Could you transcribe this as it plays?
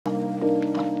Thank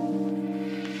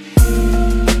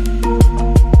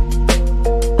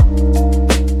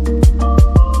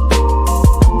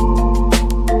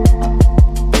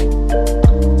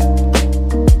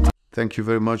you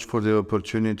very much for the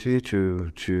opportunity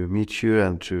to meet you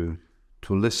and to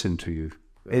listen to you.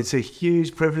 It's a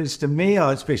huge privilege to me,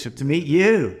 Archbishop, to meet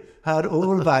you. Heard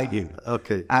all about you.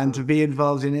 Okay. And to be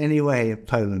involved in any way in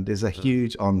Poland is a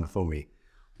huge honor for me.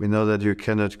 We know that you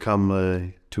cannot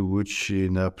come to Łódź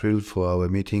in April for our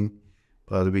meeting,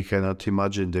 but we cannot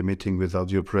imagine the meeting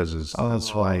without your presence. Oh,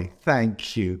 that's why.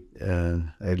 Thank you. I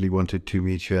really wanted to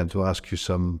meet you and to ask you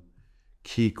some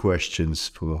key questions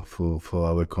for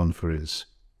our conference.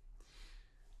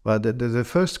 But the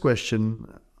first question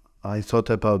I thought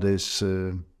about is,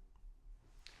 I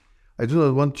do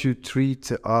not want to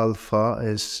treat Alpha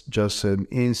as just an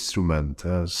instrument,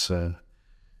 as a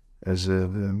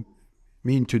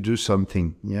mean to do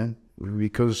something, yeah?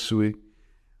 Because we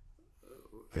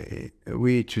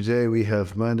today we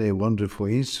have many wonderful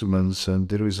instruments, and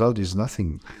the result is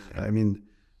nothing. I mean,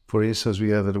 for instance,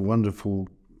 we have a wonderful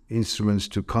instruments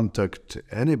to contact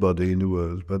anybody in the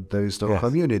world, but there is no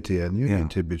community and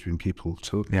unity between people.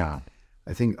 So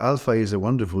I think Alpha is a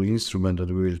wonderful instrument,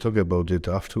 and we will talk about it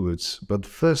afterwards. But the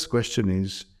first question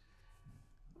is,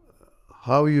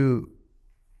 how you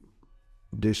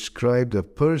describe the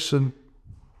person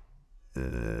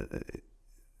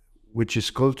which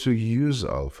is called to use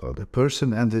Alpha, the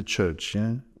person and the church.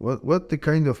 Yeah, what the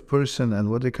kind of person and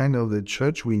what the kind of the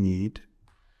church we need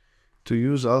to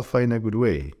use Alpha in a good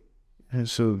way. And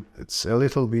so it's a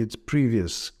little bit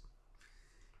previous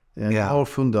and more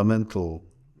fundamental.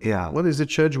 Yeah. What is the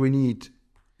church we need?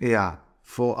 Yeah.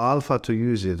 For Alpha to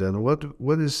use it, and what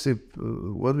is the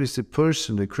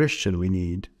person, the Christian we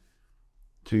need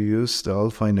to use the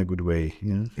Alpha in a good way?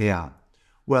 Yeah. Yeah.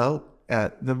 Well,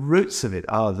 the roots of it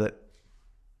are that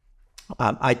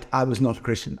I was not a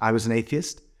Christian. I was an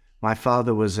atheist. My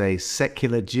father was a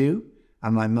secular Jew,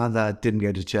 and my mother didn't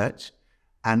go to church.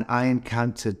 And I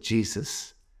encountered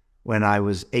Jesus when I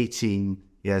was 18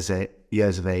 years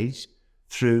of age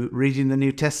through reading the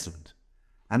New Testament.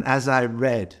 And as I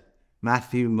read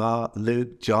Matthew, Mark,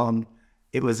 Luke, John,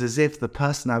 it was as if the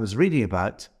person I was reading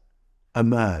about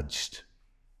emerged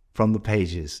from the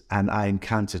pages, and I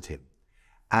encountered him.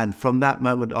 And from that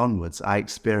moment onwards, I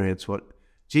experienced what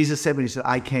Jesus said when he said,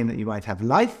 I came that you might have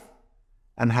life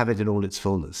and have it in all its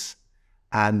fullness.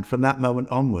 And from that moment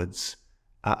onwards,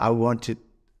 I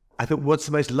thought, what's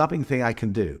the most loving thing I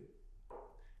can do?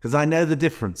 Because I know the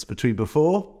difference between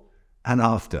before and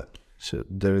after. So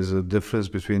there is a difference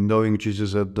between knowing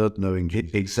Jesus and not knowing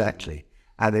Jesus. Exactly.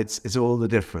 And it's all the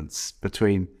difference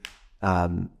between,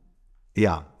 knowing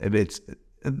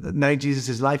Jesus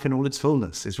is life in all its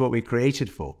fullness. It's what we're created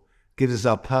for. It gives us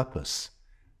our purpose.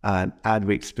 And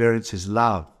we experience his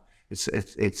love.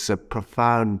 It's a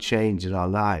profound change in our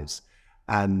lives.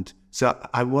 And so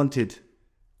I wanted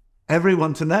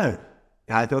everyone to know.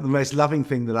 I thought the most loving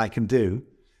thing that I can do,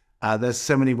 there's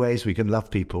so many ways we can love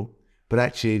people, but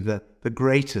actually the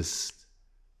greatest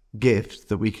gift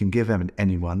that we can give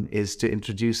anyone is to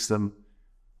introduce them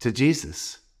to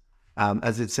Jesus.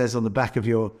 As it says on the back of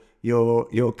your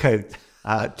coat,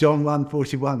 John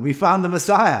 1:41, we found the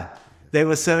Messiah. They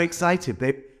were so excited.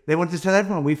 They wanted to tell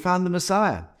everyone, we found the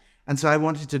Messiah. And so I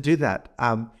wanted to do that.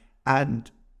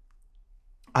 And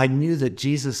I knew that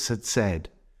Jesus had said,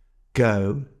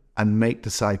 go and make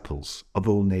disciples of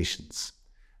all nations.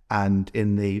 And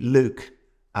in the Luke,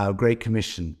 our Great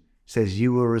Commission, says,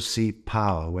 you will receive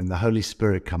power when the Holy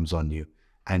Spirit comes on you,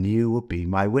 and you will be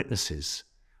my witnesses.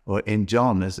 Or in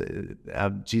John, as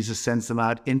Jesus sends them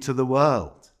out into the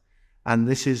world. And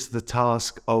this is the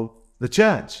task of the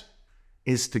church,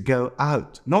 is to go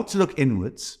out, not to look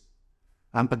inwards.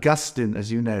 Augustine,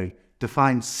 as you know,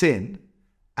 defines sin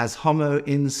as homo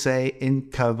in se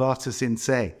incurvatus in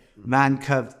se, man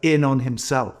curved in on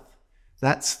himself.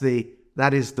 That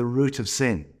is the root of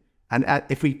sin. And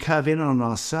if we curve in on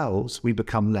ourselves, we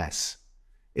become less.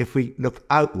 If we look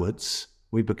outwards,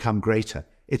 we become greater.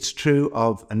 It's true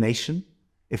of a nation.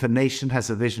 If a nation has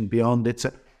a vision beyond it,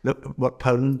 look what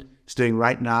Poland is doing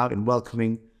right now in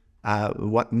welcoming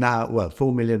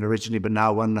 4 million originally, but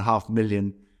now 1.5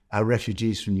 million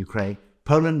refugees from Ukraine.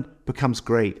 Poland becomes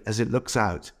great as it looks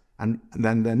out. And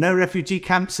then there are no refugee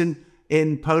camps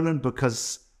in Poland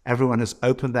because everyone has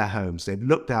opened their homes. They've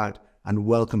looked out and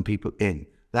welcomed people in.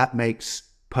 That makes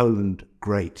Poland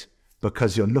great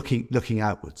because you're looking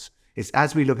outwards. It's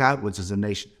as we look outwards as a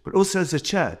nation, but also as a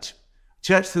church.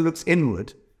 Church that looks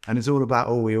inward and is all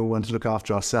about, we all want to look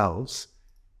after ourselves,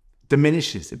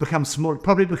 diminishes. It becomes small,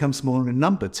 probably becomes smaller in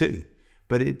number too,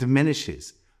 but it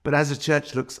diminishes. But as a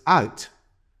church looks out,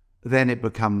 then it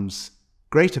becomes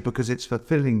greater because it's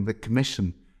fulfilling the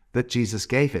commission that Jesus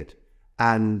gave it.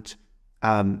 And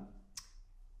a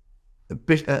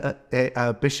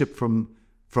bishop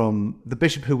from the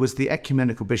bishop who was the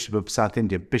ecumenical bishop of South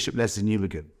India, Bishop Leslie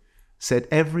Newbigin, said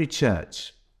every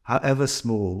church, however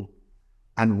small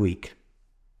and weak,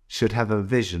 should have a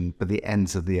vision for the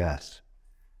ends of the earth.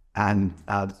 And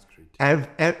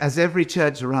as every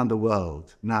church around the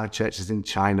world, now churches in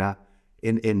China,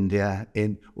 in India,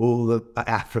 in all the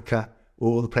Africa,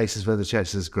 all the places where the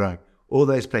church is growing, all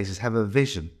those places have a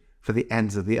vision for the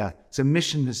ends of the earth. So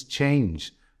mission has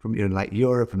changed from like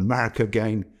Europe and America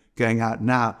going out.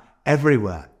 Now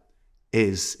everywhere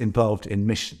is involved in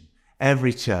mission.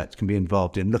 Every church can be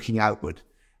involved in looking outward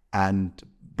and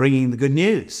bringing the good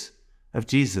news of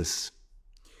Jesus.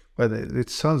 Well, it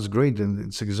sounds great, and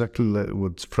it's exactly like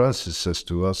what Francis says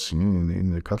to us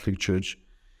in the Catholic Church.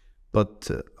 But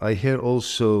I hear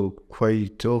also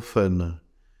quite often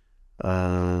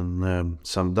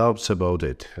some doubts about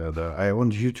it. I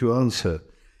want you to answer.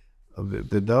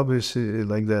 The doubt is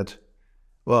like that.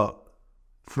 Well,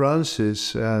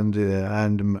 Francis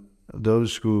and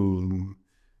those who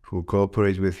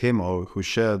cooperate with him or who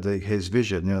share his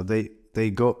vision, they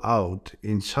go out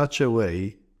in such a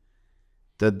way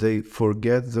that they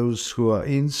forget those who are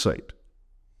inside.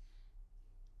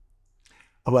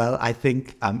 Well, I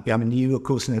think, you of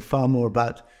course know far more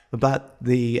about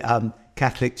the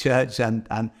Catholic Church,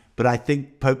 but I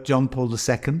think Pope John Paul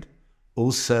II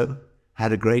also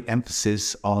had a great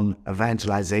emphasis on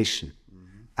evangelization.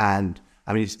 And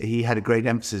he had a great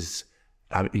emphasis.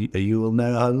 You will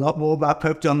know a lot more about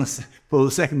Pope John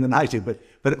Paul II than I do,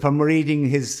 but from reading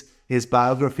his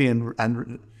biography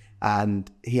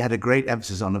and he had a great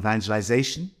emphasis on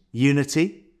evangelization,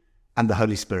 unity, and the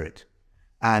Holy Spirit.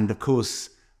 And of course,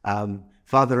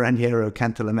 Father Raniero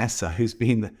Cantalamessa, who's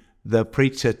been the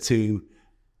preacher to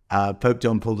Pope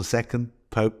John Paul II,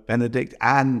 Pope Benedict,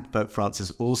 and Pope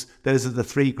Francis, those are the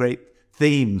three great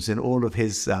themes in all of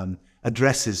his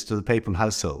addresses to the papal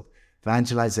household: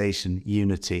 evangelization,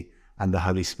 unity, and the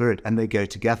Holy Spirit. And they go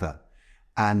together.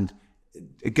 And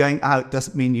going out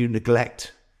doesn't mean you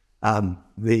neglect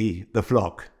the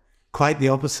flock. Quite the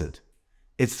opposite.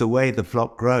 It's the way the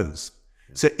flock grows.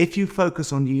 So if you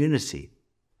focus on unity,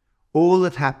 all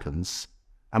that happens,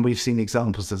 and we've seen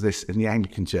examples of this in the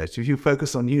Anglican Church, if you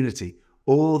focus on unity,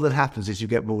 all that happens is you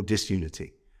get more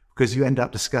disunity because you end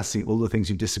up discussing all the things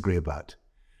you disagree about.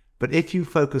 But if you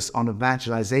focus on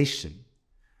evangelization,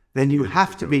 then you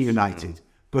have to be united,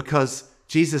 because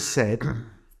Jesus said,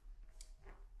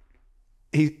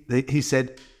 he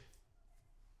said,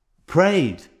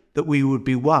 prayed that we would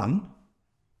be one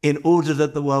in order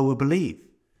that the world will believe.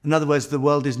 In other words, the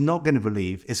world is not going to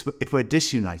believe if we're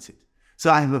disunited.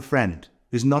 So I have a friend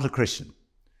who's not a Christian,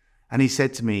 and he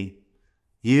said to me,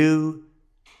 you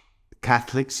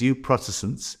Catholics, you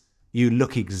Protestants, you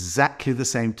look exactly the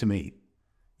same to me.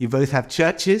 You both have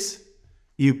churches,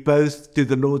 you both do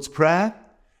the Lord's Prayer,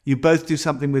 you both do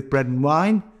something with bread and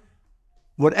wine.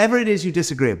 Whatever it is you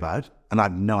disagree about, and I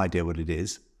have no idea what it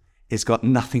is, it's got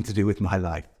nothing to do with my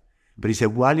life. But he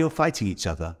said, while you're fighting each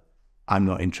other, I'm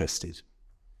not interested.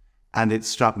 And it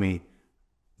struck me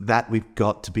that we've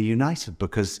got to be united,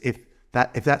 because if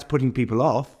that's putting people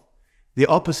off, the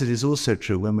opposite is also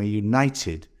true. When we're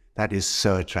united, that is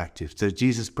so attractive. So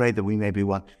Jesus prayed that we may be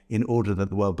one in order that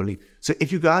the world believe. So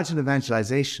if you go out in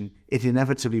evangelization, it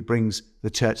inevitably brings the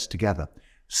church together.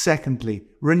 Secondly,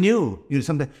 renewal.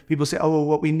 Sometimes people say, oh, well,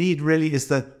 what we need really is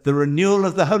the renewal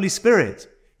of the Holy Spirit.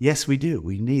 Yes, we do.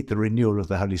 We need the renewal of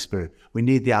the Holy Spirit. We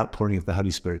need the outpouring of the Holy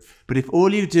Spirit. But if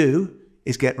all you do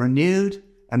is get renewed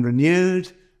and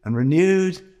renewed and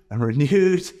renewed and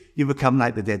renewed, you become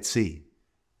like the Dead Sea.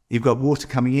 You've got water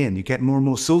coming in. You get more and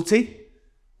more salty,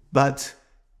 but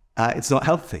it's not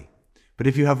healthy. But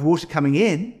if you have water coming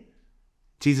in,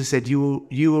 Jesus said, you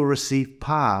will receive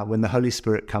power when the Holy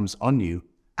Spirit comes on you,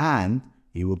 and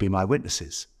you will be my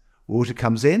witnesses. Water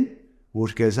comes in,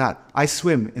 water goes out. I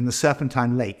swim in the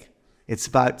Serpentine Lake. It's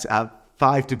about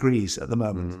 5 degrees at the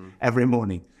moment, every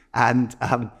morning. And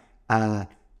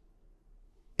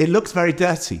it looks very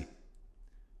dirty, a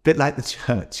bit like the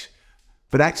church.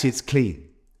 But actually it's clean,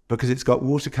 because it's got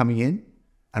water coming in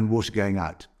and water going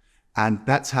out. And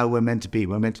that's how we're meant to be.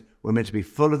 We're meant to be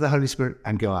full of the Holy Spirit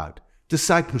and go out.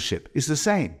 Discipleship is the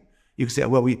same. You can say,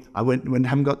 well, we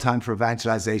haven't got time for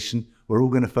evangelization. We're all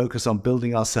going to focus on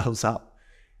building ourselves up.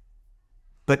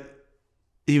 But,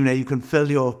 you can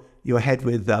fill your head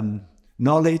with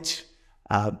knowledge.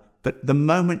 But the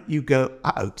moment you go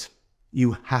out,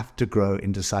 you have to grow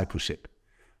in discipleship.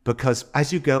 Because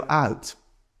as you go out,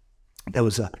 There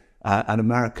was an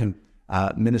American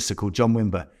minister called John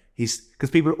Wimber. Because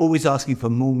people are always asking for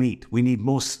more meat. We need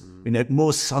more,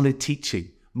 more solid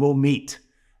teaching, more meat.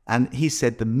 And he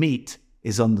said the meat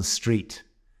is on the street.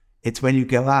 It's when you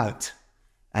go out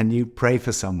and you pray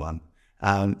for someone.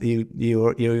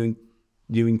 You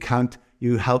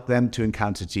help them to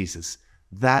encounter Jesus.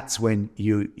 That's when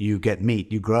you get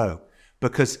meat, you grow.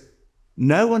 Because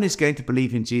no one is going to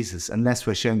believe in Jesus unless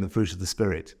we're showing the fruit of the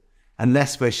Spirit,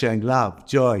 unless we're showing love,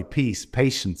 joy, peace,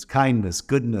 patience, kindness,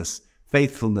 goodness,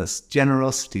 faithfulness,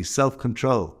 generosity,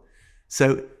 self-control.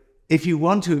 So if you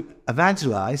want to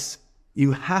evangelize,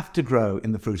 you have to grow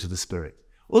in the fruit of the Spirit.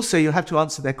 Also, you have to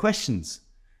answer their questions.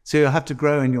 So you have to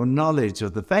grow in your knowledge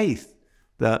of the faith,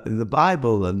 the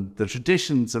Bible and the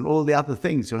traditions and all the other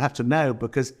things you'll have to know,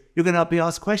 because you're going to be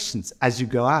asked questions as you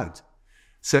go out.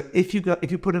 So if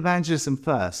you put evangelism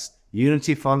first,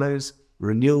 unity follows,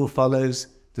 renewal follows,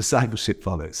 discipleship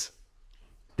follows.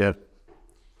 Yeah.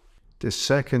 The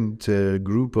second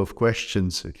group of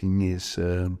questions, I think, is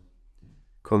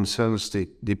concerns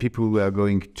the people who are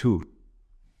going to.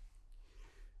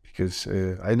 Because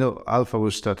I know Alpha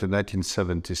was started in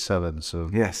 1977, so...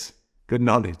 Yes, good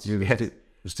knowledge. It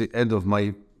was the end of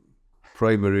my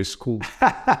primary school.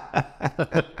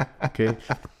 Okay.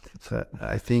 So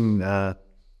I think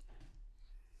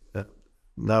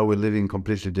now we live in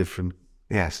completely different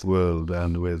world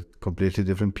and with completely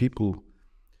different people.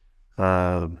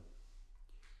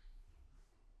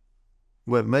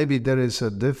 Well, maybe there is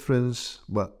a difference,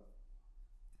 but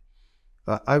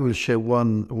I will share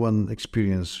one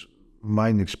experience,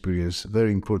 mine experience,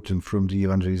 very important from the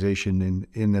evangelization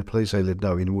in a place I live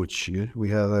now, in Łodzi. We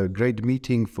had a great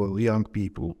meeting for young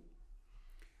people.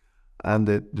 And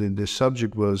the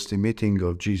subject was the meeting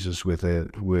of Jesus with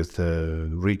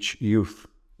rich youth.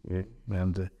 Yeah.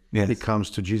 And he comes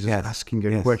to Jesus asking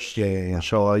a question,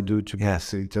 shall I do to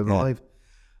get eternal life?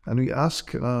 And we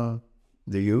ask the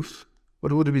youth,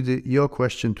 what would be your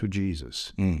question to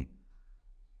Jesus?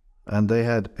 And they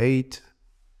had 8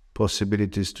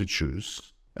 possibilities to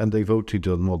choose, and they voted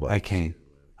on mobile. Okay.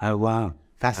 Oh, wow.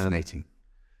 Fascinating.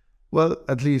 Well,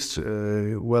 at least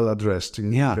well addressed.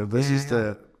 Yeah. This is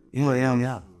the...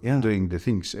 doing the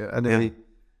things. And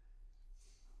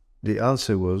the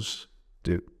answer was,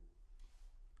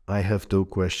 I have no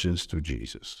questions to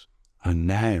Jesus. Oh,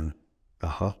 no.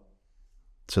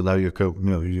 So now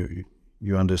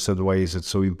you understand why is it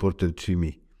so important to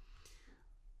me.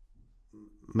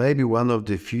 Maybe one of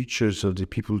the features of the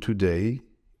people today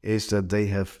is that they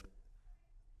have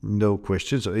no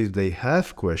questions, or if they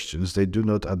have questions, they do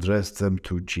not address them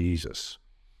to Jesus.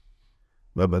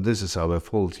 But this is our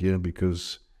fault here,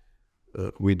 because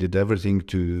we did everything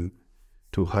to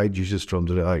hide Jesus from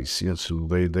their eyes. Yeah? So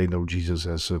they know Jesus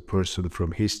as a person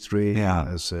from history,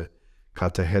 as a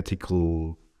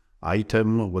catechetical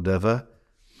item or whatever,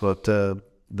 but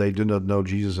they do not know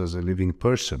Jesus as a living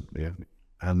person,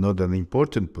 and not an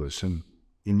important person,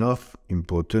 enough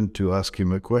important to ask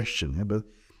him a question. Yeah?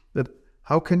 But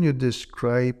how can you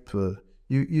describe,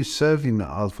 you serve in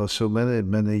Alpha so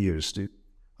many years,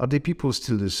 are the people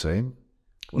still the same?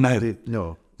 No.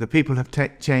 No. The people have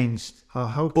changed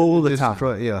how all the time.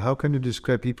 How can you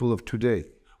describe people of today?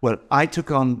 Well, I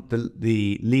took on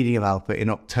the leading of Alpha in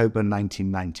October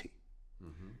 1990.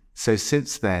 So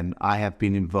since then, I have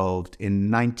been involved in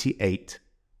 98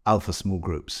 Alpha small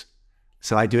groups.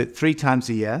 So I do it 3 times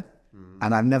a year,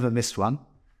 and I've never missed one.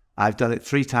 I've done it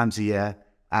 3 times a year,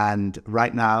 and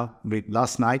right now,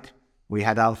 last night, we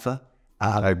had Alpha.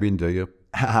 I've been there,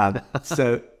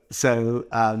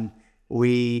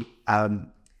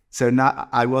 So now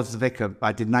I was the vicar.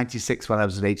 I did 96 while I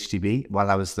was at HTB, while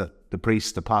I was the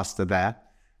priest, the pastor there.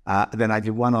 Then I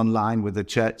did one online with the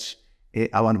church,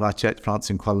 one of our church plants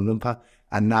in Kuala Lumpur,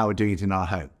 and now we're doing it in our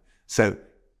home. So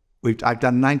I've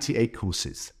done 98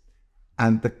 courses,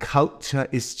 and the culture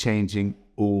is changing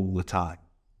all the time.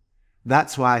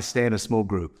 That's why I stay in a small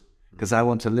group, because I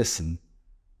want to listen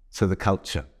to the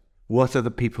culture. What are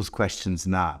the people's questions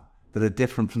now that are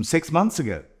different from 6 months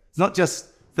ago? It's not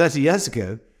just 30 years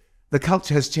ago. The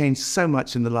culture has changed so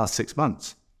much in the last 6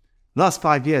 months. Last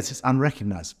 5 years, it's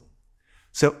unrecognizable.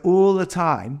 So all the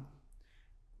time,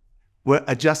 we're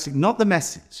adjusting, not the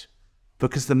message,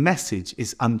 because the message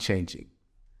is unchanging.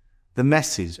 The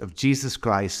message of Jesus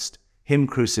Christ, him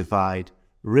crucified,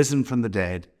 risen from the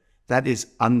dead, that is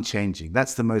unchanging.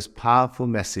 That's the most powerful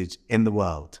message in the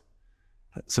world.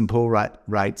 St. Paul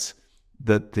writes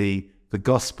that the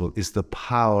gospel is the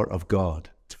power of God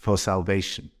for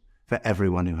salvation for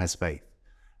everyone who has faith.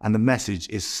 And the message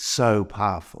is so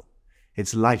powerful.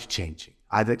 It's life-changing.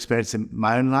 I've experienced it in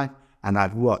my own life, and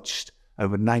I've watched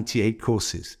over 98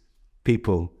 courses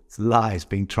people's lives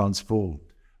being transformed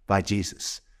by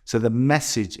Jesus. So the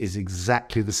message is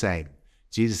exactly the same.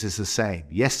 Jesus is the same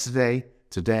yesterday,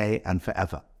 today, and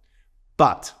forever.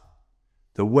 But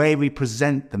the way we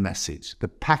present the message, the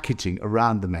packaging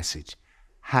around the message,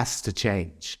 has to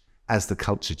change as the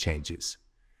culture changes.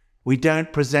 We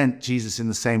don't present Jesus in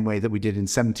the same way that we did in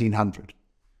 1700.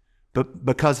 But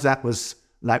because that was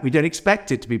like, we don't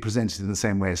expect it to be presented in the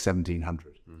same way as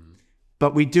 1700. Mm-hmm.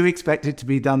 But we do expect it to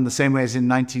be done the same way as in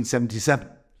 1977.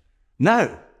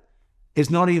 No, it's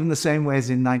not even the same way as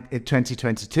in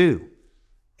 2022.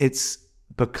 It's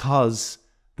because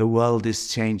the world is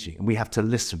changing and we have to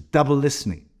listen, double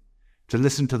listening, to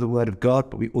listen to the word of God,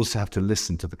 but we also have to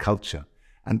listen to the culture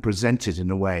and present it in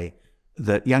a way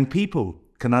that young people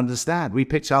can understand. We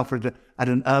pitch Alfred at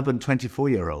an urban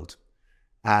 24-year-old.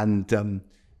 And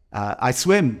I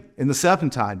swim in the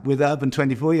Serpentine with urban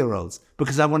 24-year-olds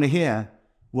because I want to hear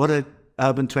what are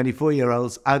urban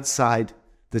 24-year-olds outside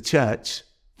the church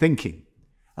thinking.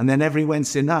 And then every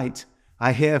Wednesday night,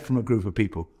 I hear from a group of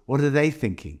people, what are they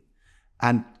thinking?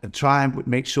 And try and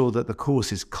make sure that the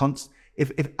course is constant.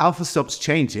 If Alpha stops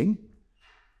changing,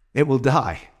 it will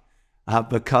die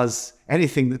because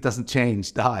anything that doesn't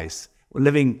change dies.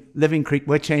 Living Creek,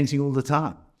 we're changing all the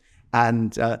time.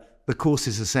 And the course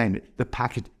is the same.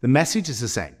 The message is the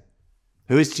same.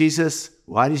 Who is Jesus?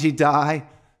 Why did he die?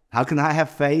 How can I have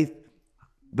faith?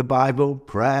 The Bible,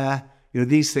 prayer,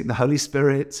 these things, the Holy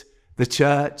Spirit, the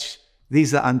church,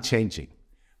 these are unchanging.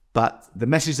 But the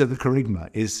message of the kerygma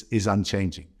is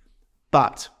unchanging.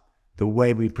 But the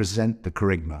way we present the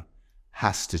kerygma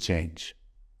has to change.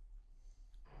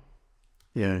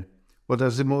 Yeah. What are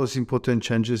the most important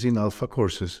changes in Alpha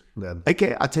courses then?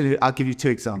 Okay, I'll give you two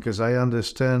examples. Because I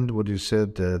understand what you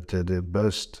said, that the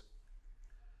best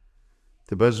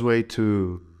way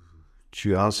to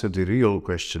answer the real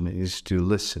question is to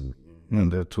listen.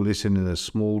 And to listen in a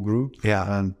small group,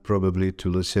 and probably to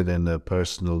listen in a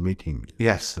personal meeting.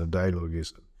 Yes. The dialogue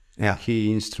is a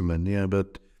key instrument,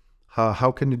 but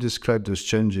how can you describe those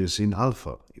changes in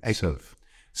Alpha itself?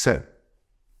 So,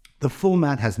 the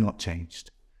format has not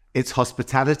changed. It's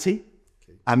hospitality.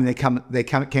 Okay. I mean, they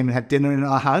came and had dinner in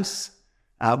our house.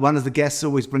 One of the guests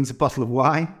always brings a bottle of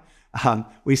wine.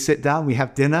 We sit down, we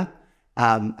have dinner,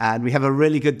 and we have a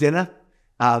really good dinner.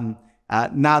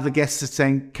 Now the guests are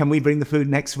saying, can we bring the food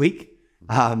next week?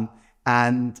 And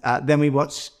then we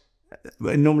watch,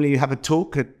 normally you have a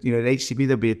talk at HCB,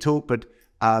 there'll be a talk, but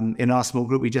in our small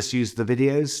group, we just use the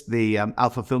videos, the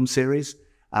Alpha film series.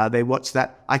 They watch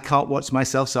that. I can't watch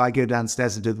myself, so I go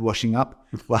downstairs and do the washing up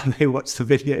while they watch the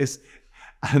videos.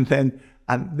 And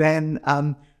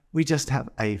then we just have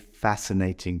a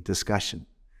fascinating discussion.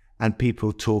 And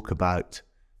people talk about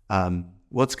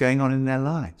what's going on in their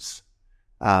lives.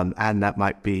 And that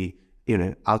might be,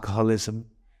 alcoholism.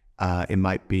 It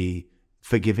might be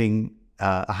forgiving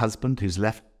a husband who's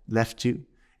left you.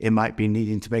 It might be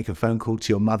needing to make a phone call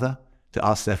to your mother to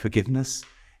ask their forgiveness.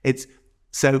 It's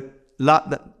so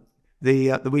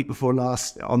the week before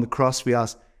last on the cross, we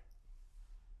asked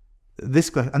this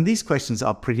question, and these questions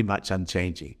are pretty much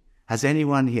unchanging. Has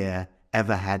anyone here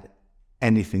ever had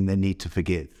anything they need to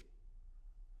forgive?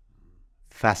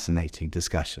 Fascinating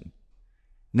discussion.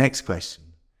 Next question.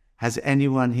 Has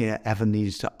anyone here ever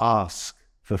needed to ask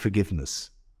for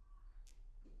forgiveness?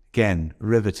 Again,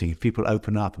 riveting. People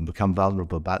open up and become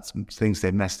vulnerable about some things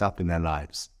they've messed up in their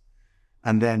lives.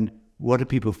 And then, what do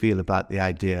people feel about the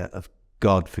idea of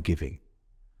God forgiving?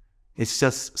 It's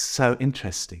just so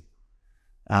interesting.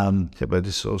 But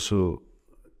it's also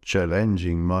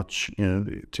challenging much,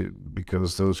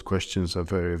 because those questions are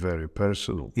very, very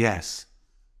personal. Yes.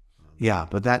 Yeah,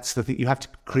 but that's the thing. You have to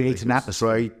create an atmosphere.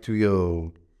 Right to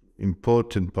your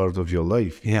important part of your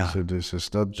life. Yeah. So this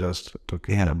is not just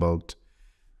talking about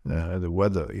the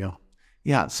weather. Yeah.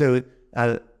 Yeah. So,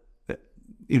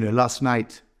 last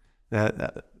night,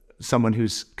 someone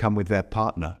who's come with their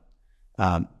partner,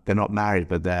 they're not married,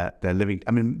 but they're living.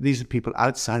 I mean, these are people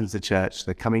outside of the church.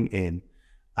 They're coming in.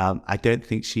 I don't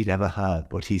think she'd ever heard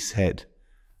what he said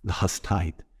last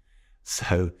night.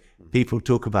 So people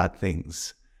talk about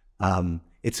things.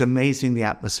 It's amazing, the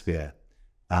atmosphere,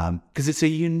 because it's a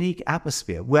unique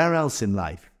atmosphere. Where else in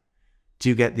life do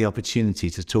you get the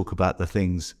opportunity to talk about the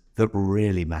things that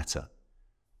really matter?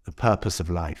 The purpose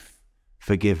of life,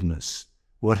 forgiveness,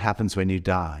 what happens when you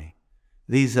die?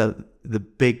 These are the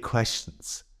big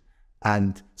questions.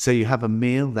 And so you have a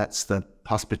meal, that's the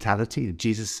hospitality.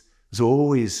 Jesus was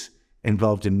always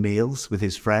involved in meals with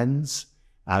his friends,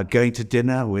 going to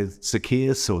dinner with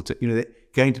Zacchaeus, or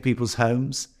going to people's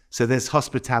homes. So there's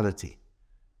hospitality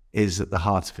is at the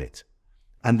heart of it.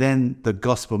 And then the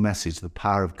gospel message, the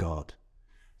power of God.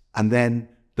 And then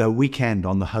the weekend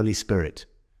on the Holy Spirit.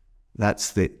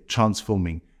 That's the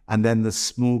transforming. And then the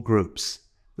small groups.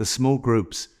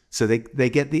 So they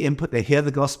get the input, they hear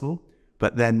the gospel,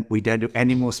 but then we don't do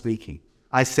any more speaking.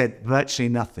 I said virtually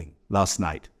nothing last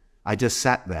night. I just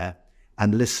sat there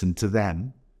and listened to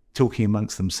them talking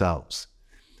amongst themselves.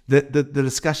 The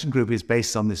discussion group is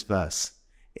based on this verse.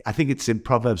 I think it's in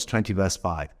Proverbs 20, verse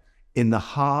 5. In the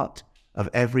heart of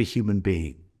every human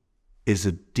being is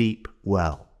a deep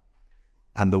well,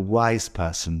 and the wise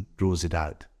person draws it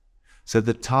out. So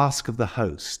the task of the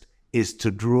host is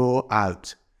to draw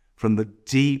out from the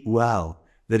deep well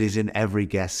that is in every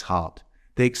guest's heart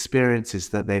the experiences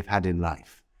that they've had in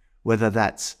life, whether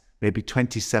that's maybe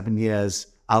 27 years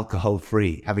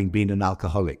alcohol-free, having been an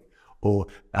alcoholic, or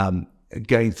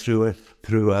going through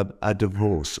a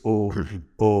divorce,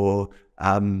 or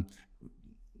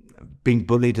being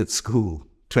bullied at school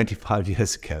 25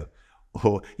 years ago,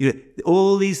 or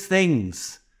all these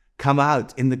things come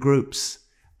out in the groups,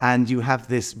 and you have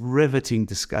this riveting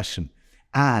discussion.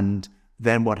 And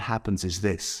then what happens is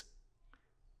this: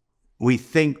 we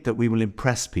think that we will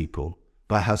impress people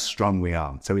by how strong we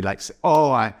are. So we like to say,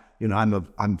 "Oh,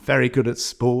 I'm very good at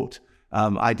sport.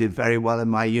 I did very well in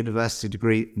my university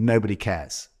degree." Nobody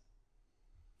cares.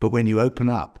 But when you open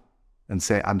up and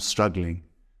say, "I'm struggling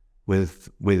with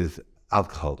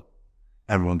alcohol,"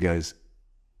 everyone goes,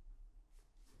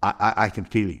 I can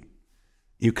feel you.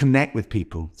 You connect with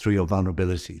people through your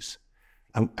vulnerabilities.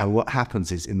 And what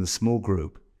happens is, in the small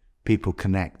group, people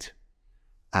connect,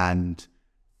 and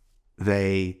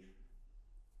they're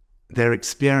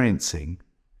experiencing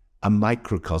a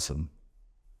microcosm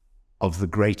of the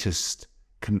greatest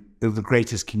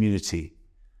community,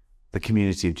 the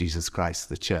community of Jesus Christ,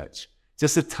 the church.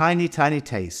 Just a tiny, tiny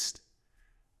taste.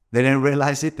 They don't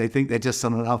realize it. They think they're just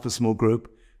on an Alpha small group,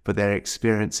 but they're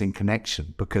experiencing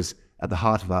connection, because at the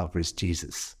heart of Alpha is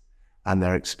Jesus. And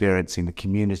they're experiencing the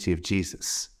community of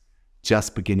Jesus,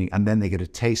 just beginning, and then they get a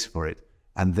taste for it.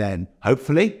 And then,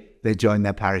 hopefully, they join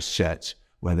their parish church,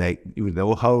 where with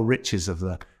the whole riches of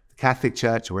the Catholic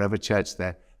Church, or wherever church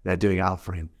they're doing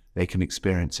Alpha in, they can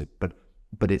experience it.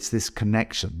 But it's this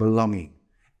connection, belonging.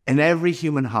 In every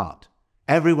human heart,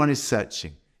 everyone is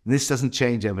searching. And this doesn't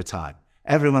change over time.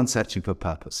 Everyone's searching for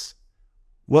purpose.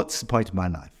 What's the point of my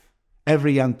life?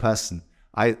 Every young person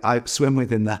I swim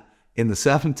with in the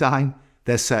Serpentine,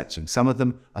 they're searching. Some of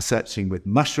them are searching with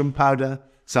mushroom powder.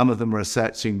 Some of them are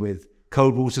searching with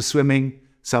cold water swimming.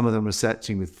 Some of them are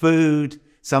searching with food.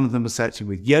 Some of them are searching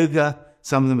with yoga.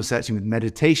 Some of them are searching with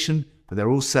meditation. But they're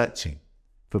all searching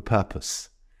for purpose.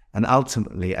 And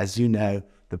ultimately, as you know,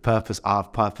 our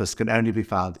purpose can only be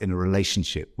found in a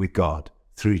relationship with God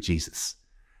through Jesus.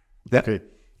 Okay,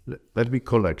 let me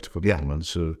collect for the moment.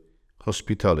 So,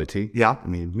 hospitality,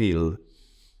 meal,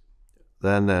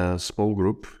 then a small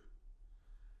group,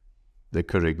 the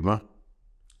kerygma.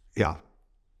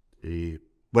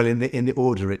 Well, in the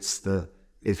order, it's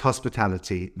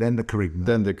hospitality, then the kerygma,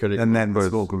 and then the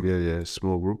small group.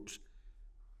 Small groups.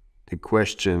 The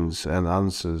questions and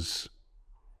answers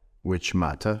which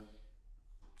matter.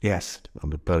 Yes,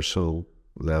 on the personal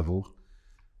level,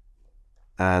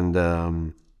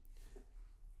 and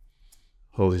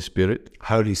Holy Spirit.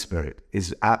 Holy Spirit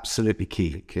is absolutely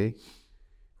key. Okay.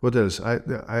 What else? I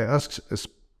asked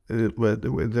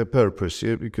the purpose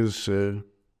here, because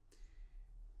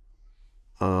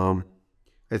I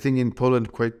think in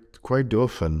Poland quite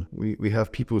often we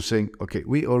have people saying, okay,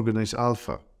 we organize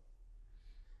Alpha,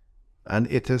 and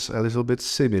it is a little bit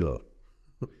similar,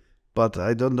 but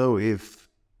I don't know if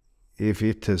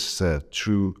it is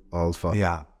true Alpha.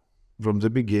 Yeah. From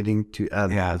the beginning to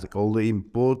end, all the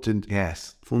important,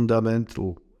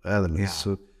 fundamental elements. Yeah.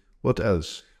 So, what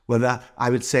else? Well, I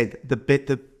would say the bit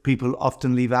that people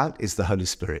often leave out is the Holy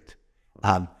Spirit,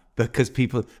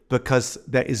 because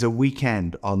there is a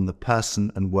weekend on the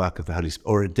person and work of the Holy Spirit,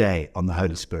 or a day on the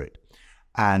Holy Spirit,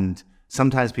 and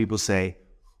sometimes people say,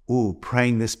 "Oh,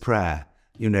 praying this prayer,"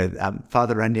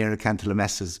 Father Raniero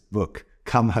Cantalamessa's book,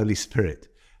 "Come Holy Spirit,"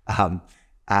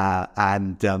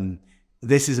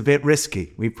 this is a bit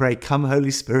risky. We pray, "Come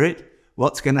Holy Spirit,"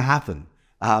 what's going to happen?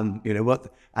 And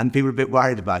people are a bit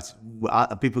worried about it.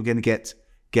 Are people going to get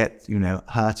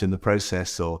hurt in the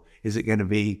process, or is it going to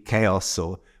be chaos,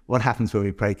 or what happens when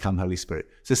we pray, "Come Holy Spirit"?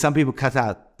 So some people cut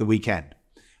out the weekend.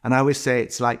 And I always say,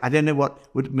 it's like, I don't know,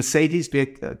 would Mercedes be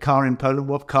a car in Poland?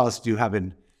 What cars do you have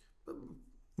in?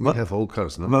 We have all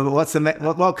cars, no?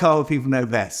 What car would people know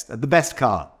best? The best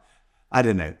car? I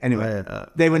don't know. Anyway,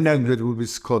 they would know. It would be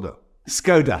Skoda.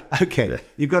 Skoda, okay. Yeah.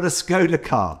 You've got a Skoda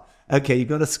car. Okay, you've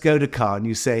got a Skoda car, and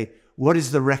you say, what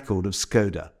is the record of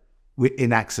Skoda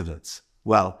in accidents?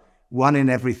 Well, 1 in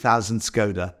every 1,000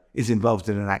 Skoda is involved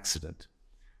in an accident.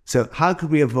 So how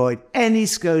could we avoid any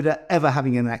Skoda ever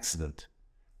having an accident?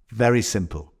 Very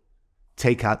simple.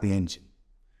 Take out the engine.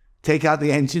 Take out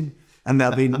the engine and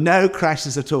there'll be no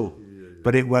crashes at all,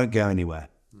 but it won't go anywhere.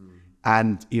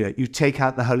 And you take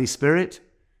out the Holy Spirit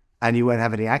and you won't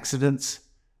have any accidents,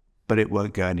 but it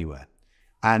won't go anywhere.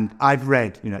 And I've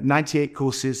read 98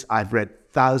 courses, I've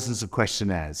read thousands of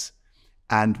questionnaires,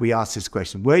 and we asked this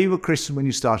question: were you a Christian when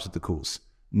you started the course?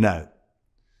 No.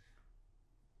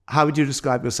 How would you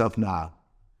describe yourself now?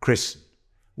 Christian.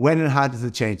 When and how did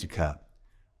the change occur?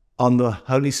 On the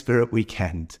Holy Spirit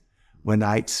weekend, when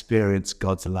I experienced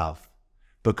God's love.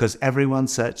 Because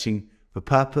everyone's searching for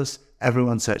purpose,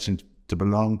 everyone's searching to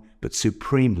belong, but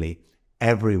supremely,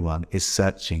 everyone is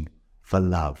searching for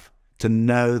love, to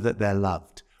know that they're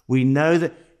loved. We know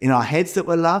that in our heads that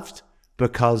we're loved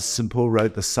because St. Paul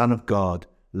wrote, the Son of God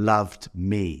loved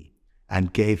me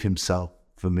and gave himself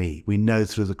for me. We know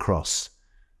through the cross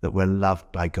that we're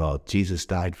loved by God. Jesus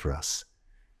died for us.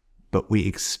 But we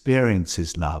experience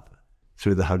his love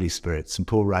through the Holy Spirit. St.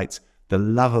 Paul writes, the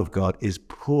love of God is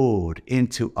poured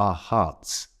into our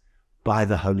hearts by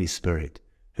the Holy Spirit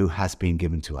who has been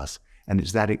given to us. And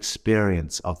it's that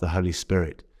experience of the Holy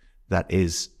Spirit that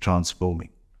is transforming.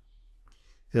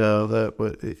 Yeah,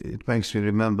 it makes me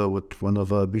remember what one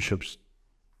of our bishops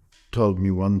told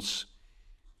me once,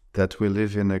 that we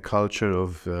live in a culture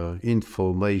of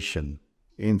information.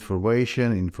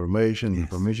 Information,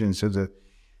 so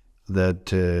that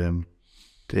the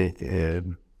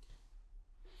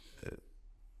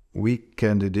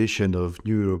weekend edition of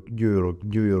New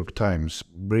York Times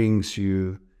brings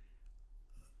you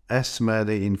as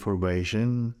many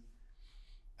information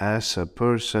as a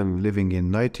person living in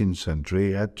 19th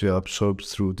century had to absorb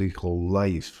through the whole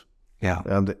life. Yeah.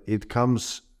 And it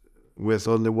comes with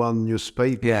only one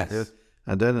newspaper. Yes.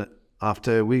 And then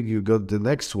after a week, you got the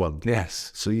next one.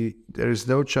 Yes. So there is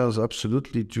no chance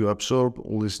absolutely to absorb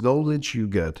all this knowledge you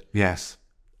get. Yes.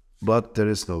 But there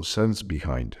is no sense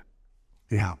behind.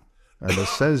 Yeah. And the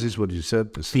sense is what you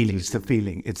said. It's the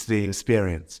feeling. It's the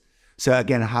experience. So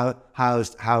again, how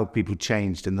have people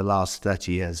changed in the last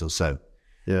 30 years or so?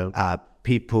 Yeah.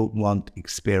 People want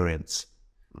experience.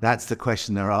 That's the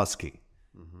question they're asking.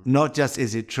 Mm-hmm. Not just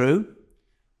is it true,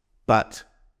 but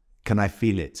can I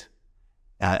feel it?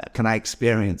 Can I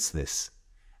experience this?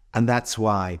 And that's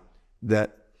why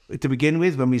to begin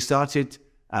with, when we started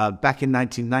back in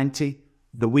 1990,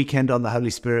 the weekend on the Holy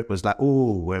Spirit was like,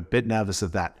 oh, we're a bit nervous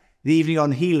of that. The evening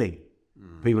on healing,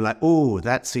 people were like, oh,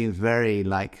 that seems very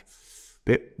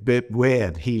bit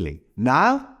weird, healing.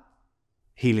 Now,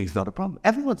 healing's not a problem.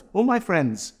 All my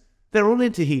friends, they're all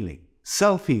into healing,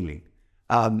 self-healing.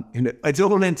 It's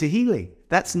all into healing.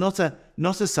 That's not a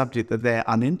subject that they're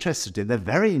uninterested in. They're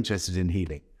very interested in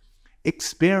healing.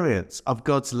 Experience of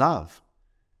God's love.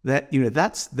 They want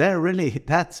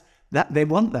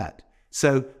that.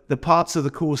 So the parts of the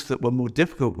course that were more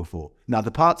difficult before, now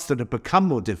the parts that have become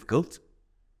more difficult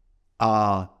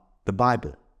are the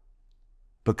Bible.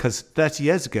 Because 30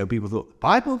 years ago, people thought the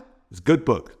Bible is a good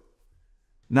book.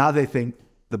 Now they think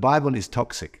the Bible is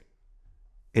toxic.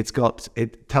 It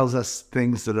tells us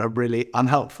things that are really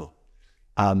unhelpful.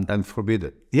 And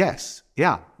forbidden. Yes,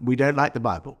 yeah, we don't like the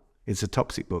Bible. It's a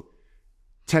toxic book.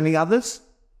 Telling others,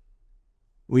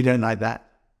 we don't like that,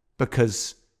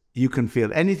 because you can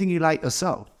feel anything you like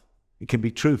yourself. It can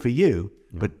be true for you,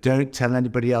 but don't tell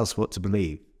anybody else what to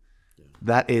believe. Yeah.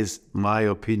 That is... my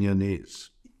opinion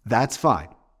is. That's fine,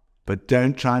 but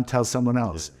don't try and tell someone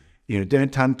else. Yeah.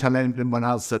 Don't tell anyone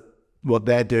else that what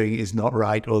they're doing is not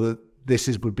right, or that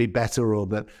would be better, or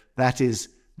that is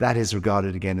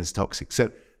regarded again as toxic.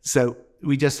 So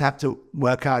we just have to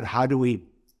work out, how do we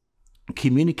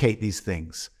communicate these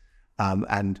things?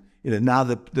 And now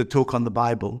the talk on the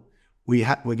Bible, we're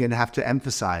going to have to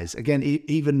emphasize again,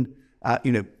 even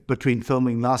between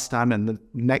filming last time and the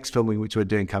next filming which we're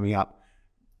doing coming up,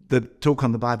 the talk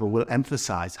on the Bible will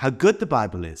emphasize how good the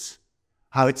Bible is,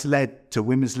 how it's led to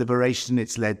women's liberation,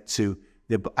 it's led to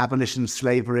the abolition of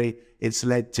slavery, it's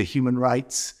led to human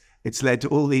rights, it's led to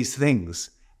all these things.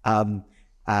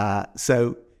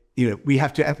 So we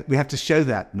have to show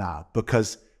that now,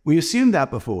 because we assumed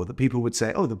that before, that people would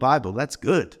say, oh, the Bible, that's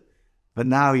good. But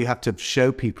now you have to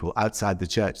show people outside the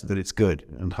church that it's good.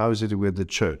 And how is it with the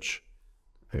church?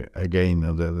 Again,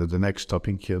 the next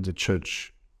topic here, the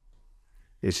church.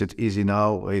 Is it easy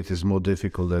now, or it is more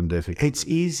difficult than difficult? It's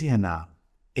easier now.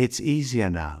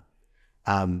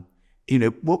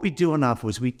 What we do on Alpha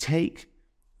is we take,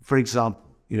 for example,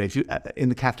 if you in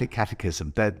the Catholic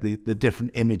Catechism, the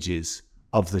different images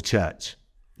of the church.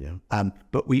 Yeah.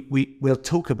 But we'll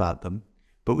talk about them,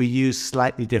 but we use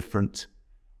slightly different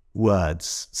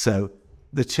words. So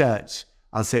the church,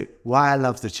 I'll say why I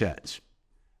love the church.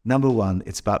 Number one,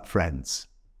 it's about friends.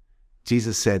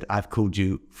 Jesus said, I've called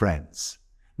you friends.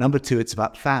 Number two, it's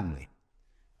about family.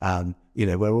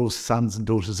 We're all sons and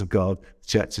daughters of God. The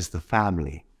church is the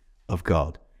family of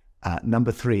God.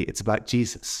 Number three, it's about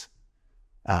Jesus,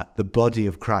 the body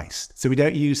of Christ. So we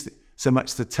don't use so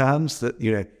much the terms that,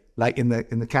 like in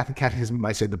the Catholic Catechism, we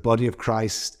might say the body of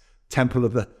Christ, temple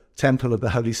of the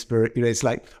Holy Spirit. It's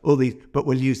like all these, but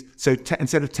we'll use,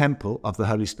 instead of temple of the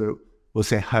Holy Spirit, we'll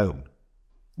say home,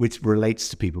 which relates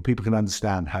to people. People can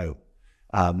understand home.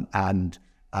 And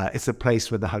it's a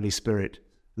place where the Holy Spirit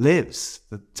lives,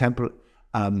 the temple.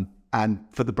 And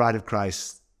for the bride of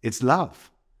Christ, it's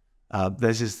love.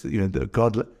 There's this,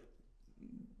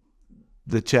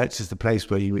 the church is the place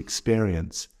where you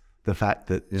experience the fact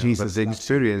that Jesus. But the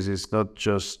experience is not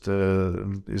just,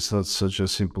 it's not such a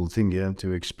simple thing. You have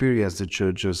to experience the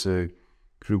church as a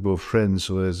group of friends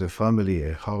or as a family,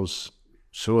 a house,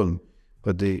 so on.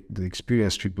 But the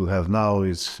experience people have now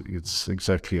it's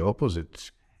exactly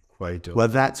opposite. Well,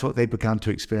 that's what they've begun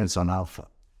to experience on Alpha,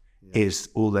 is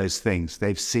all those things.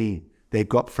 They've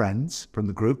got friends from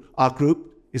the group. Our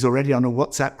group is already on a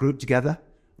WhatsApp group together.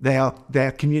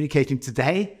 They're communicating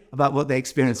today about what they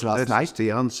experienced last night. That's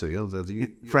the answer, that you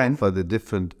friend for the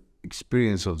different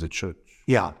experience of the church.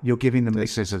 Yeah, you're giving them the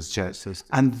experience of the church.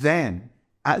 And then,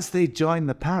 as they join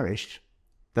the parish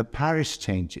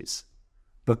changes.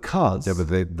 Because... Yeah,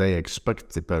 but they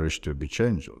expect the parish to be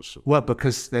changed also. Well,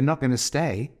 because they're not going to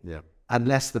stay Yeah.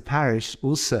 unless the parish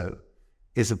also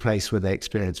is a place where they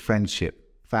experience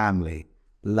friendship, family,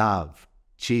 love,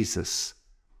 Jesus,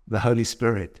 the Holy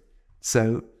Spirit.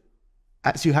 So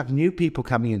as you have new people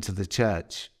coming into the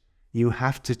church, you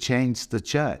have to change the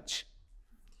church.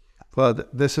 Well,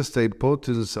 this is the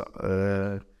importance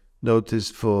notice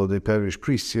for the parish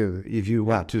priests. If you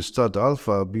want to start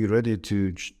Alpha, be ready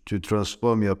to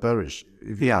transform your parish.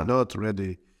 If you're not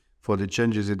ready for the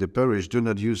changes in the parish, do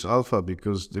not use Alpha,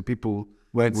 because the people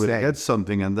will get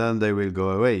something and then they will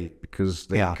go away because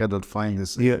they cannot find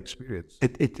this experience.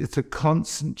 It's a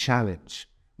constant challenge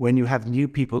when you have new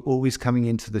people always coming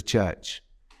into the church.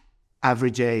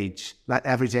 Average age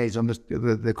on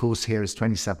the course here is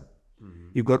 27. Mm-hmm.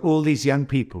 You've got all these young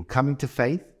people coming to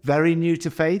faith, very new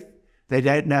to faith. They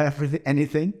don't know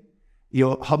anything.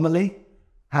 Your homily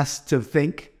has to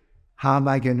think, how am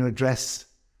I going to address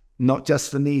not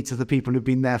just the needs of the people who've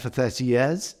been there for 30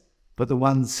 years, but the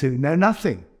ones who know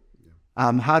nothing?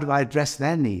 How do I address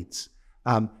their needs?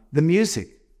 The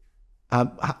music.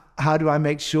 How do I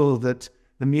make sure that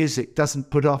the music doesn't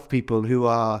put off people who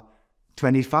are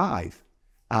 25?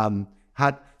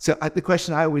 The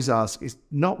question I always ask is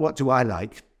not what do I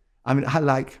like. I mean, I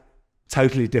like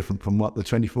totally different from what the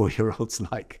 24-year-olds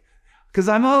like, because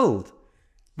I'm old.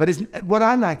 But what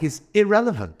I like is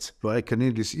irrelevant. Well, I can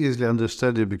easily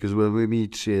understand it, because when we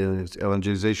meet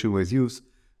evangelization with youth,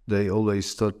 they always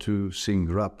start to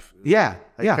sing rap. I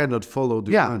cannot follow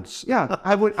the words.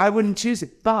 I wouldn't choose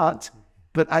it, but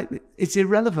it's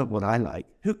irrelevant what I like.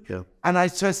 And I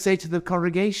just say to the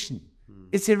congregation,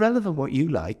 it's irrelevant what you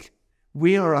like.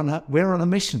 We're on a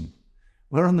mission.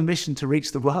 We're on the mission to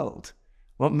reach the world.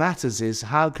 What matters is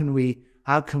how can we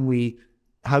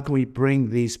bring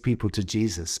these people to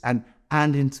Jesus and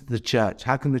into the church?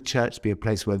 How can the church be a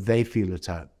place where they feel at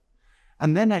home?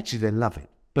 And then actually they love it,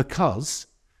 because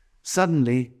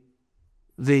suddenly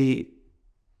the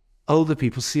older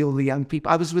people see all the young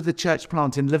people. I was with a church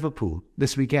plant in Liverpool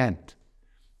this weekend,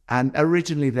 and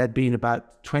originally there'd been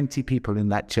about 20 people in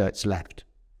that church left.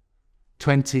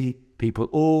 20 people,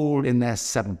 all in their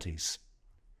 70s.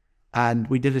 And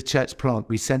we did a church plant.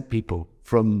 We sent people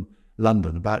from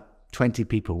London. About 20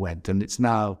 people went, and it's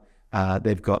now,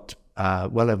 they've got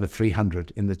well over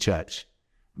 300 in the church,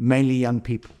 mainly young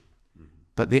people.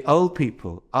 But the old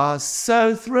people are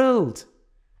so thrilled.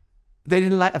 They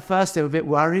didn't like, at first they were a bit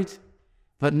worried,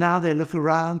 but now they look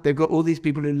around. They've got all these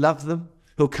people who love them,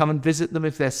 who'll come and visit them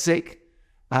if they're sick,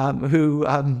 who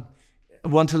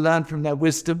want to learn from their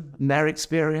wisdom and their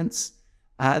experience.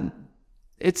 And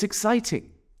it's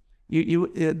exciting.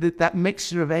 That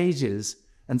mixture of ages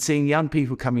and seeing young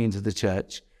people coming into the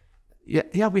church.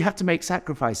 Yeah, we have to make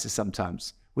sacrifices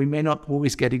sometimes. We may not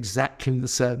always get exactly the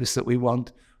service that we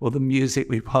want or the music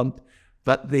we want,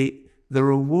 but the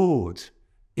reward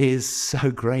is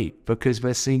so great, because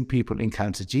we're seeing people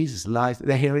encounter Jesus live.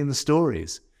 They're hearing the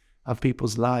stories of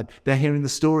people's lives. They're hearing the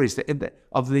stories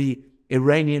of the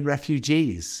Iranian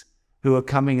refugees who are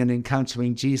coming and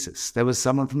encountering Jesus. There was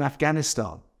someone from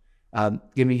Afghanistan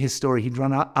giving his story. He'd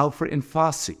run Alpha in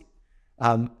Farsi.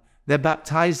 They're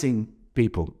baptizing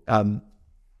people.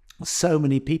 So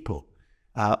many people.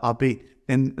 I'll be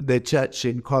in the church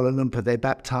in Kuala Lumpur. They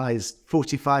baptized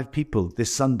 45 people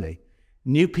this Sunday.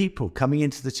 New people coming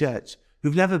into the church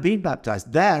who've never been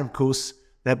baptized. There, of course,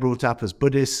 they're brought up as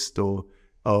Buddhist or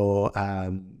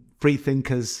free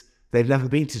thinkers. They've never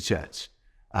been to church.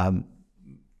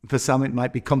 For some, it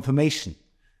might be confirmation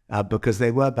because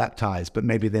they were baptized, but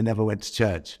maybe they never went to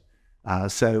church.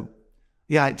 So,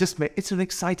 yeah, it's an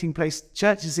exciting place.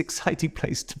 Church is an exciting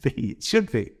place to be. It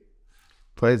should be.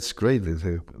 But it's great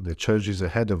that the church is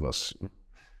ahead of us,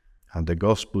 and the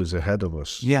gospel is ahead of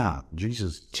us. Yeah,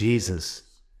 Jesus.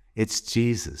 It's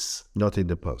Jesus. Not in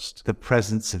the past. The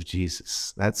presence of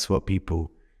Jesus. That's what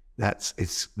people.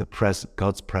 It's the present.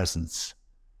 God's presence.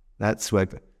 That's where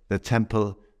the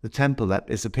temple. The temple, that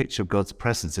is a picture of God's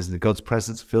presence, isn't it? God's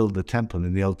presence filled the temple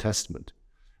in the Old Testament.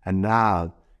 And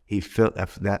now he filled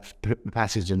that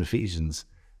passage in Ephesians.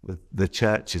 The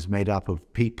church is made up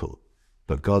of people,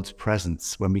 but God's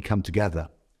presence, when we come together,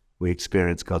 we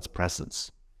experience God's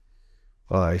presence.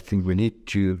 Well, I think we need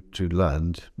to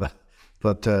land,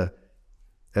 but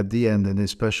at the end, a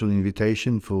special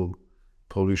invitation for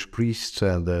Polish priests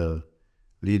and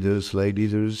leaders, lay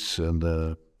leaders,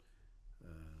 and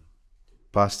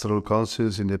pastoral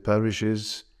councils in the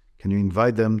parishes. Can you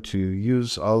invite them to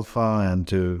use Alpha and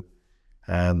to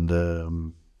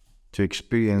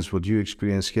experience what you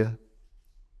experience here?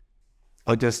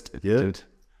 Oh, just yeah.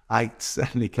 I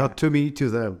certainly can. Not to me, to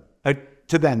them.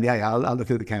 To them, yeah. I'll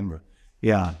look at the camera.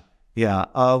 Yeah.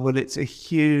 Oh, well, it's a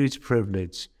huge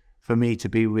privilege for me to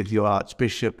be with your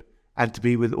Archbishop and to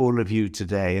be with all of you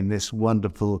today in this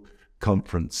wonderful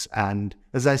conference. And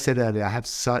as I said earlier, I have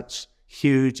such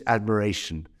huge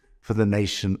admiration for the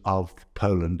nation of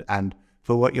Poland and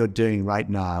for what you're doing right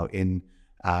now in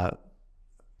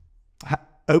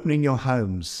opening your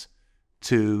homes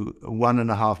to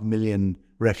 1.5 million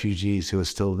refugees who are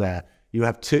still there. You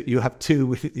have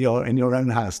two in your own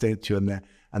house, don't you?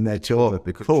 And their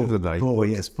children. Four,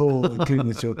 including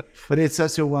the children. But it's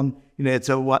such a one.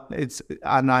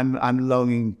 And I'm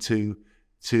longing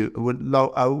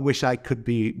I wish I could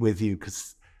be with you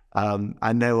because.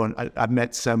 I know I've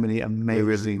met so many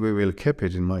amazing... We will keep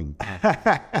it in mind.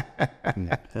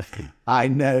 I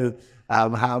know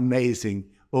how amazing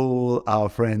all our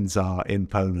friends are in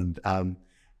Poland.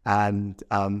 And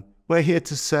we're here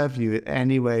to serve you in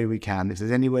any way we can. If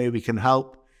there's any way we can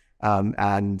help,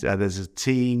 there's a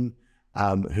team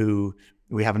who...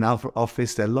 We have an Alpha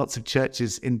office. There are lots of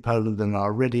churches in Poland that are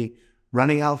already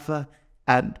running Alpha.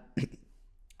 And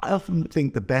I often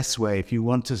think the best way, if you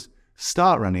want to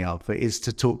start running Alpha, is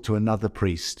to talk to another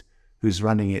priest who's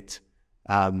running it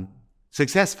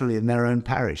successfully in their own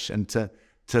parish and to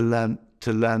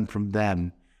learn from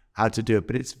them how to do it.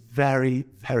 But it's very,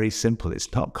 very simple.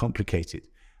 It's not complicated.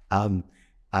 When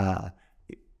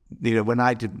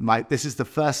I did this is the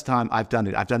first time I've done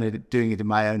it. I've done it doing it in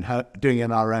my own doing it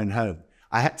in our own home.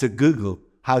 I had to Google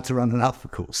how to run an Alpha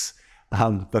course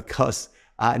because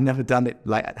I'd never done it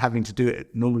like having to do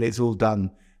it. Normally it's all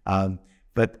done,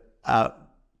 but the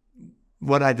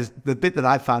bit that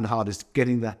I found hard is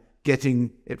downloading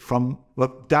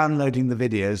the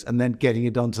videos and then getting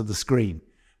it onto the screen.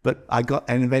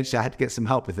 And eventually I had to get some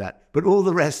help with that. But all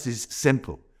the rest is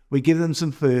simple. We give them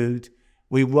some food.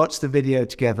 We watch the video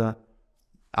together.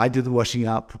 I do the washing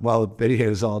up while the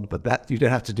video's on, but that you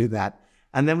don't have to do that.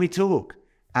 And then we talk.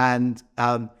 And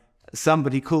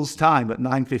somebody calls time at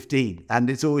 9:15, and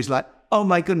it's always like, oh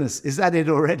my goodness, is that it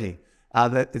already?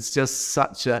 That it's just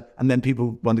and then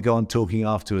people want to go on talking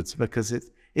afterwards because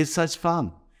it's such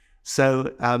fun.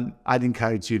 So I'd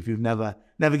encourage you, if you've never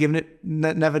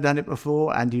done it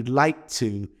before and you'd like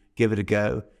to give it a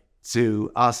go,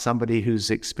 to ask somebody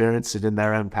who's experienced it in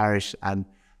their own parish, and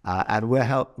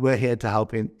we're here to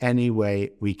help in any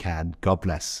way we can. God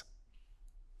bless.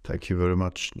 Thank you very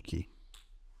much, Nicky.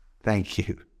 Thank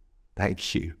you.